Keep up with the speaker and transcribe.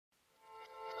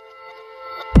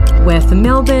We're for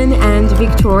Melbourne and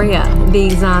Victoria.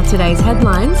 These are today's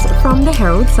headlines from the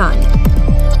Herald Sun.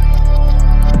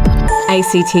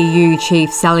 ACTU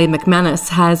Chief Sally McManus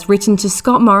has written to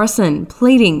Scott Morrison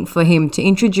pleading for him to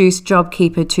introduce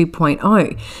JobKeeper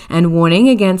 2.0 and warning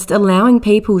against allowing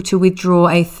people to withdraw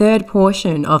a third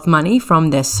portion of money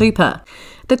from their super.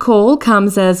 The call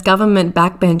comes as government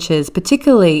backbenchers,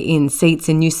 particularly in seats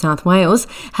in New South Wales,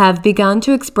 have begun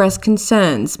to express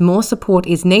concerns more support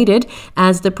is needed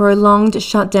as the prolonged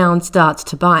shutdown starts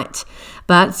to bite.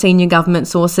 But senior government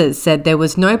sources said there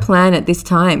was no plan at this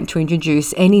time to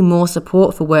introduce any more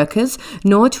support for workers,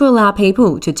 nor to allow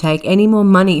people to take any more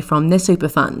money from their super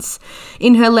funds.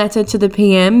 In her letter to the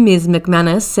PM, Ms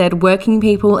McManus said working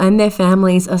people and their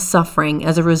families are suffering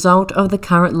as a result of the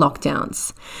current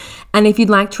lockdowns. And if you'd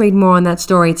like to read more on that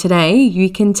story today, you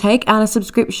can take out a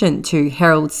subscription to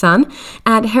Herald Sun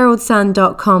at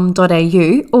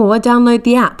heraldsun.com.au or download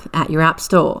the app at your app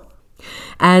store.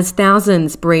 As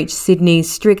thousands breached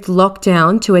Sydney's strict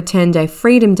lockdown to attend a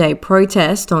Freedom Day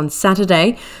protest on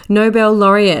Saturday, Nobel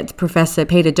laureate Professor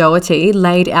Peter Doherty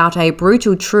laid out a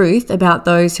brutal truth about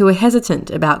those who are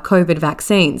hesitant about COVID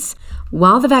vaccines.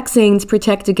 While the vaccines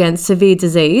protect against severe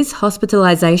disease,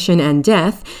 hospitalisation and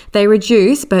death, they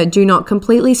reduce but do not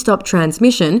completely stop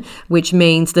transmission, which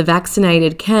means the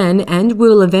vaccinated can and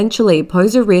will eventually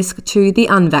pose a risk to the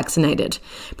unvaccinated.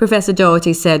 Professor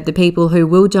Doherty said the people who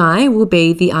will die will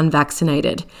be the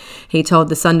unvaccinated. He told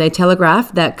the Sunday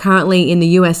Telegraph that currently in the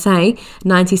USA,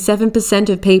 97%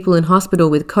 of people in hospital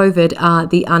with COVID are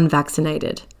the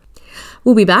unvaccinated.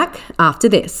 We'll be back after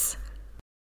this.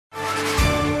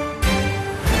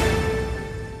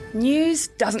 News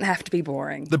doesn't have to be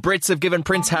boring. The Brits have given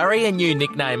Prince Harry a new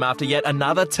nickname after yet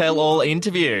another tell-all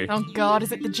interview. Oh God,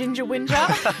 is it the Ginger Whinger?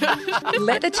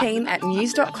 Let the team at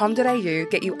news.com.au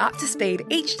get you up to speed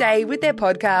each day with their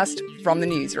podcast, From the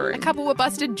Newsroom. A couple were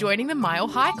busted joining the Mile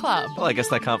High Club. Well, I guess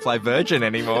they can't play Virgin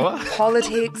anymore.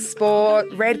 Politics, sport,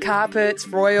 red carpets,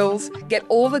 royals. Get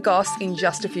all the goss in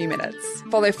just a few minutes.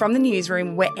 Follow From the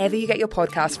Newsroom wherever you get your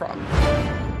podcast from.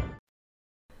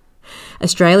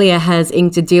 Australia has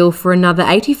inked a deal for another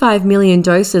 85 million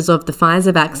doses of the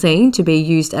Pfizer vaccine to be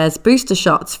used as booster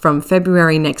shots from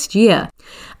February next year.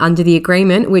 Under the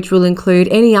agreement, which will include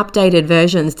any updated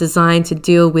versions designed to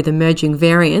deal with emerging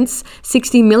variants,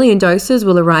 60 million doses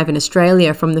will arrive in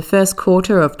Australia from the first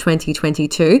quarter of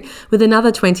 2022, with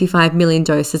another 25 million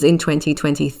doses in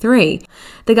 2023.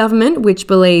 The government, which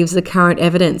believes the current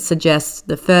evidence suggests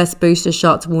the first booster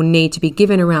shots will need to be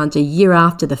given around a year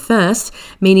after the first,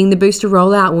 meaning the booster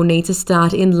rollout will need to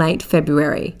start in late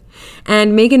February.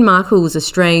 And Meghan Markle's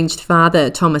estranged father,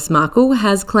 Thomas Markle,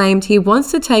 has claimed he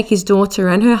wants to take his daughter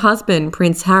and her husband,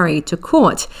 Prince Harry, to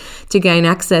court to gain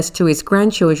access to his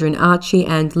grandchildren, Archie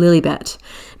and Lilibet.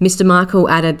 Mr Markle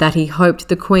added that he hoped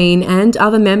the Queen and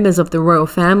other members of the royal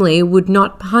family would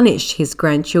not punish his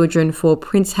grandchildren for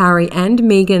Prince Harry and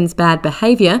Meghan's bad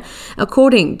behaviour,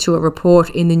 according to a report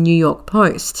in the New York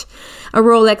Post. A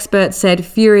royal expert said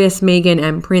furious Meghan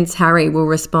and Prince Harry will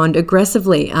respond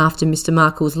aggressively after Mr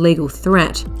Markle's legal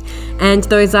threat. And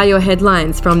those are your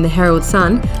headlines from the Herald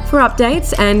Sun. For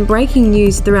updates and breaking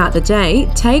news throughout the day,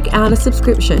 take out a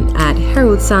subscription at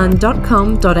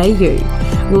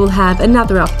heraldsun.com.au. We'll have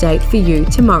another update for you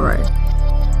tomorrow.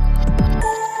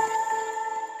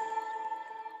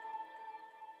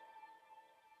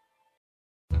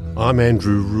 I'm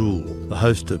Andrew Rule, the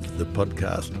host of the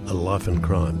podcast A Life and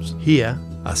Crimes. Here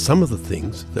are some of the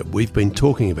things that we've been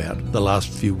talking about the last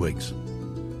few weeks.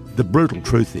 The brutal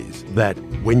truth is that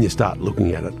when you start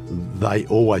looking at it, they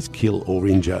always kill or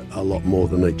injure a lot more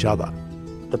than each other.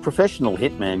 The professional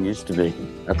hitman used to be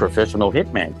a professional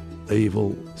hitman.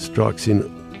 Evil strikes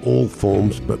in all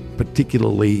forms, but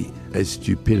particularly as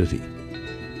stupidity.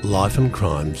 Life and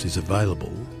Crimes is available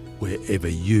wherever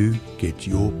you get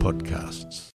your podcasts.